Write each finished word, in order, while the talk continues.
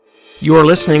You're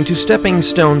listening to Stepping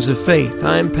Stones of Faith.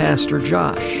 I'm Pastor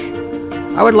Josh.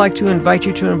 I would like to invite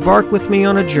you to embark with me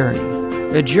on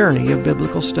a journey of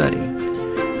biblical study.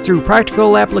 Through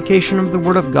practical application of the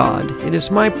Word of God, it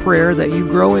is my prayer that you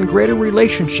grow in greater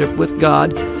relationship with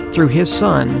God through His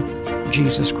Son,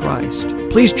 Jesus Christ.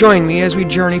 Please join me as we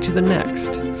journey to the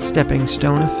next Stepping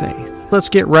Stone of Faith. Let's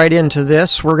get right into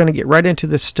this. We're going to get right into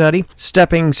this study,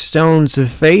 Stepping Stones of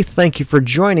Faith. Thank you for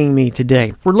joining me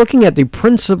today. We're looking at the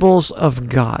principles of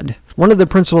God. One of the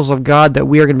principles of God that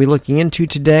we are going to be looking into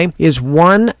today is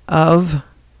one of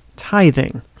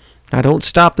tithing. Now, don't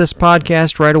stop this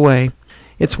podcast right away.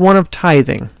 It's one of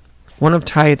tithing. One of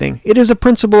tithing. It is a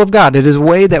principle of God. It is a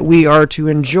way that we are to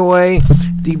enjoy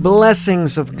the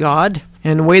blessings of God,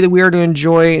 and a way that we are to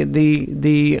enjoy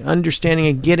the understanding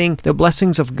and getting the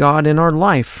blessings of God in our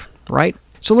life, right?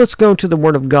 So let's go to the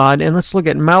Word of God and let's look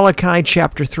at Malachi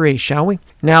chapter 3, shall we?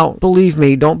 Now, believe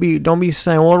me, don't be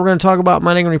saying, well, we're going to talk about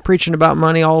money, we're going to be preaching about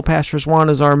money, all pastors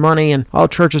want is our money, and all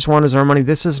churches want is our money.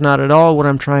 This is not at all what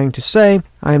I'm trying to say.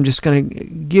 I am just going to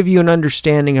give you an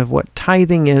understanding of what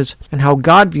tithing is and how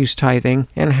God views tithing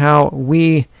and how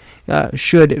we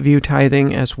should view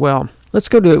tithing as well. Let's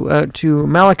go to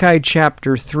Malachi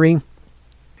chapter 3.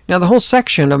 Now, the whole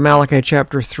section of Malachi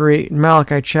chapter 3,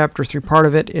 part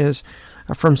of it is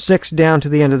from 6 down to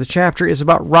the end of the chapter, is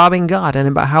about robbing God and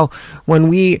about how when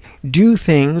we do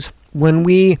things, when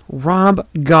we rob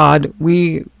God,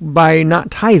 by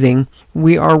not tithing,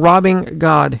 we are robbing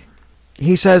God.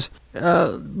 He says,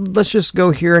 let's just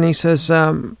go here, and he says,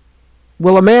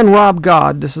 will a man rob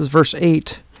God? This is verse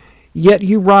 8. Yet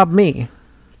you rob me.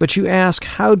 But you ask,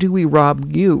 how do we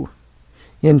rob you?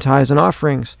 In tithes and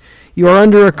offerings. You are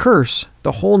under a curse,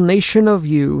 the whole nation of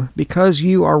you, because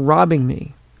you are robbing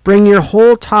me. Bring your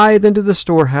whole tithe into the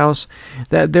storehouse,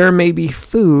 that there may be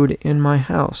food in my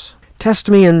house.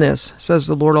 Test me in this, says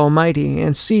the Lord Almighty,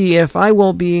 and see if I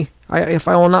will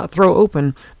not throw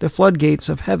open the floodgates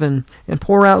of heaven, and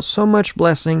pour out so much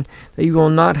blessing that you will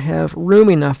not have room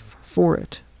enough for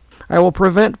it. I will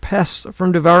prevent pests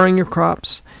from devouring your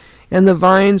crops, and the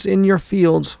vines in your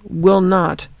fields will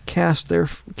not cast their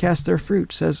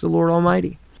fruit, says the Lord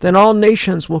Almighty. Then all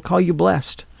nations will call you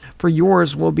blessed, for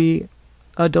yours will be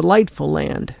a delightful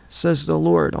land, says the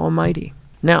Lord Almighty.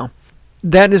 Now,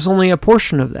 that is only a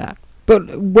portion of that.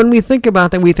 But when we think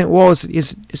about that, we think, well,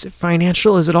 is it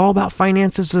financial? Is it all about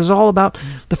finances? Is it all about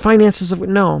the finances of...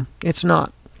 No, it's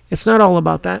not. It's not all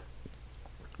about that.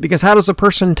 Because how does a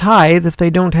person tithe if they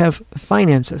don't have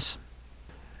finances?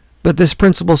 But this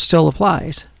principle still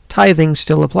applies. Tithing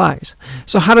still applies.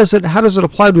 So how does it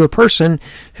apply to a person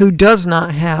who does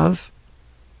not have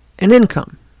an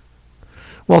income?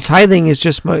 Well, tithing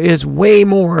is way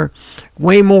more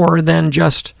than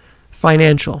just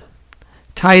financial.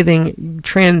 Tithing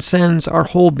transcends our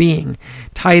whole being.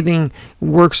 Tithing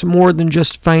works more than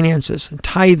just finances.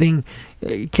 Tithing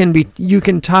you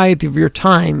can tithe of your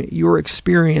time, your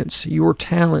experience, your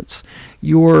talents,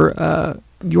 your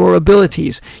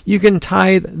abilities. You can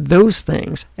tithe those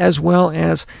things as well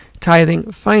as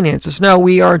tithing finances. Now,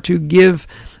 we are to give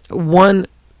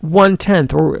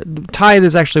one-tenth, or tithe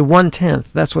is actually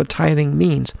 1/10. That's what tithing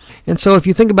means. And so if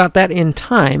you think about that in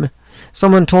time,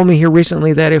 someone told me here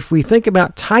recently that if we think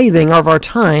about tithing of our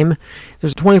time,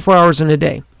 there's 24 hours in a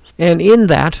day. And in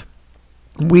that,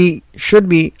 we should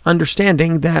be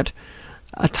understanding that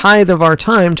a tithe of our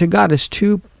time to God is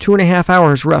 2.5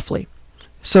 hours roughly.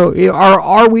 So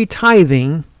are we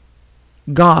tithing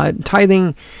God,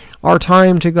 tithing our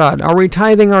time to God? Are we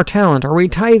tithing our talent? Are we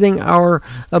tithing our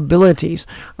abilities?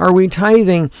 Are we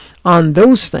tithing on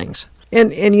those things?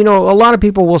 And a lot of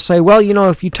people will say, well,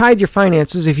 if you tithe your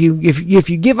finances, if you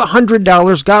give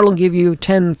 $100, God will give you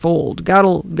tenfold. God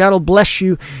will bless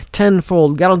you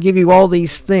tenfold. God will give you all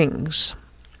these things.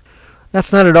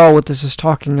 That's not at all what this is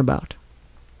talking about.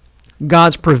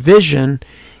 God's provision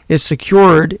is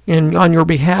secured on your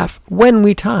behalf when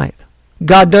we tithe.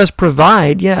 God does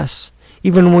provide, yes,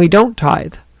 even when we don't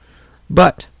tithe.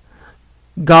 But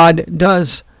God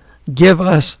does give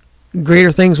us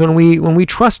greater things when we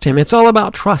trust Him. It's all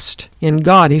about trust in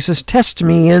God. He says, test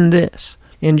me in this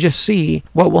and just see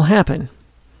what will happen.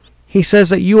 He says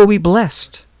that you will be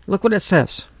blessed. Look what it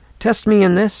says. Test me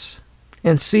in this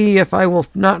and see if I will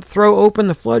not throw open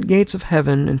the floodgates of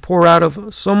heaven and pour out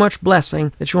of so much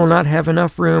blessing that you will not have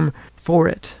enough room for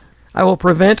it. I will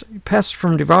prevent pests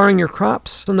from devouring your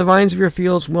crops, and the vines of your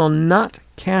fields will not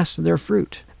cast their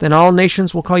fruit. Then all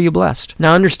nations will call you blessed.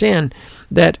 Now understand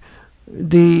that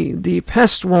the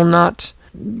pest will not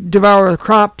devour the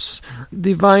crops,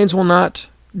 the vines will not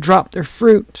drop their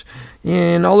fruit,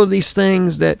 and all of these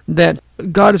things that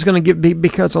God is going to give,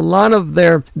 because a lot of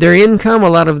their income, a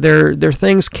lot of their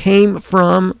things came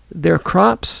from their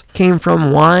crops, came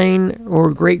from wine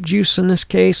or grape juice in this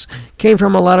case, came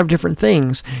from a lot of different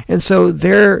things. And so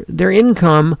their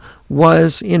income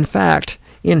was in fact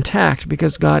intact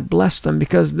because God blessed them,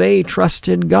 because they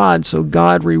trusted God. So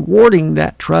God rewarding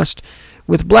that trust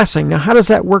with blessing. Now, how does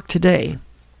that work today?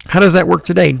 How does that work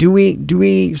today? Do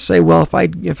we say, well, if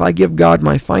I give God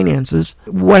my finances,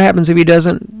 what happens if he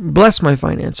doesn't bless my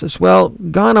finances? Well,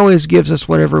 God always gives us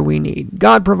whatever we need.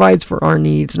 God provides for our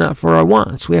needs, not for our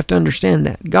wants. We have to understand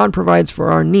that. God provides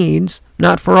for our needs,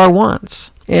 not for our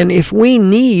wants. And if we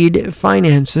need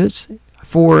finances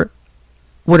for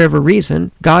whatever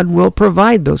reason, God will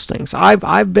provide those things.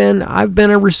 I've been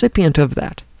a recipient of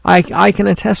that. I can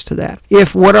attest to that.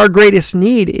 If what our greatest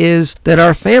need is that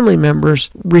our family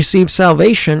members receive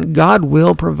salvation, God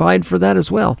will provide for that as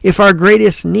well. If our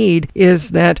greatest need is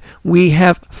that we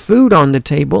have food on the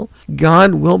table,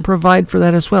 God will provide for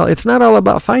that as well. It's not all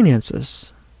about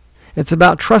finances. It's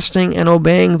about trusting and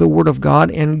obeying the Word of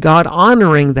God, and God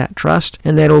honoring that trust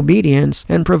and that obedience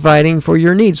and providing for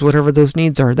your needs, whatever those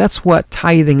needs are. That's what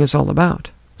tithing is all about.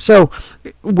 So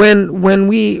when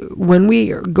we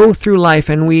go through life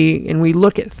and we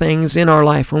look at things in our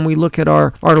life, when we look at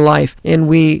our life and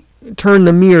we turn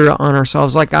the mirror on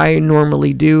ourselves like I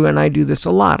normally do, and I do this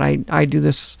a lot. I do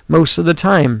this most of the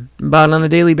time, about on a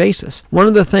daily basis. One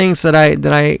of the things that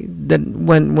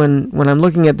when I'm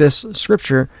looking at this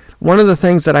scripture, one of the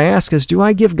things that I ask is, do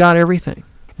I give God everything?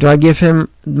 Do I give him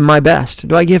my best?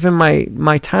 Do I give him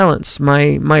my talents,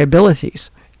 my abilities,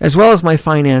 as well as my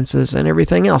finances and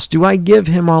everything else? Do I give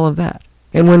him all of that?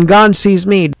 And when God sees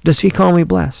me, does he call me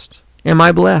blessed? Am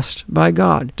I blessed by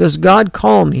God? Does God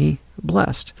call me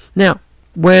blessed? Now,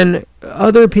 when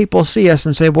other people see us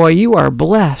and say, boy, you are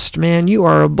blessed, man. You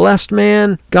are a blessed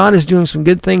man. God is doing some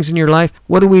good things in your life.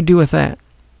 What do we do with that?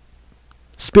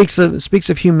 Speaks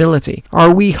of humility.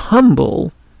 Are we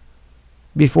humble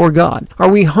before God? Are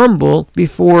we humble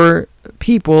before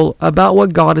people about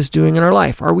what God is doing in our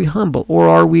life? Are we humble, or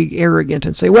are we arrogant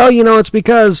and say, well, it's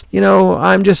because,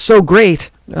 I'm just so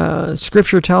great?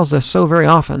 Scripture tells us so very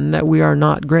often that we are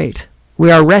not great.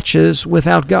 We are wretches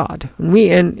without God.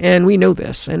 And we know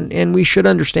this, and we should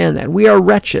understand that. We are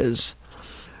wretches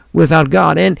without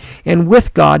God. And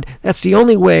with God, that's the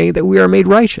only way that we are made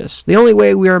righteous. The only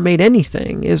way we are made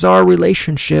anything is our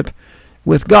relationship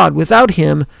with God. Without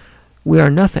him, we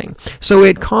are nothing. So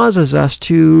it causes us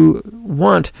to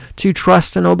want to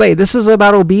trust and obey. This is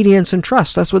about obedience and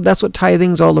trust. That's what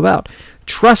tithing's all about.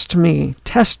 Trust me,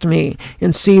 test me,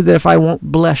 and see that if I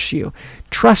won't bless you.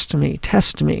 Trust me,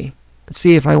 test me, and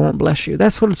see if I won't bless you.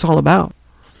 That's what it's all about.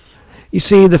 You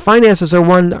see, the finances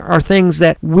are things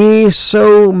that we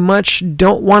so much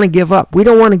don't want to give up. We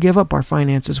don't want to give up our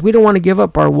finances. We don't want to give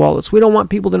up our wallets. We don't want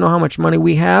people to know how much money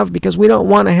we have, because we don't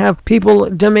want to have people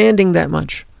demanding that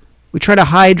much. We try to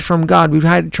hide from God. We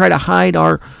try to hide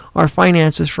our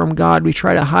finances from God. We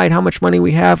try to hide how much money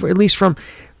we have, at least from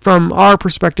our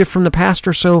perspective, from the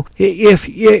pastor. So if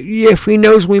he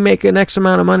knows we make an X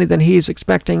amount of money, then he's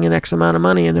expecting an X amount of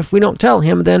money. And if we don't tell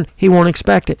him, then he won't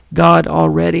expect it. God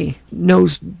already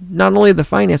knows not only the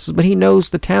finances, but he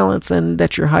knows the talents and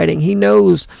that you're hiding. He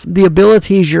knows the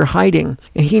abilities you're hiding,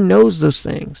 and he knows those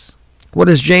things. What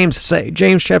does James say?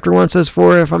 James chapter 1 says,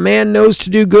 for if a man knows to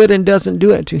do good and doesn't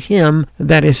do it, to him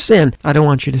that is sin. I don't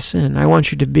want you to sin. I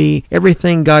want you to be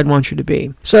everything God wants you to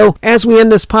be. So as we end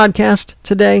this podcast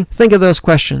today, think of those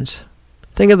questions.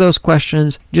 Think of those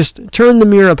questions. Just turn the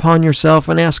mirror upon yourself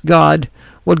and ask God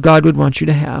what God would want you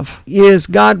to have. Is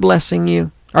God blessing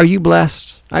you? Are you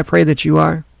blessed? I pray that you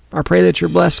are. I pray that you're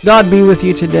blessed. God be with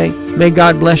you today. May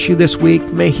God bless you this week.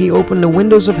 May he open the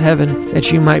windows of heaven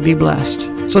that you might be blessed.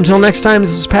 So until next time,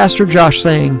 this is Pastor Josh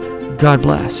saying, God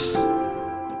bless.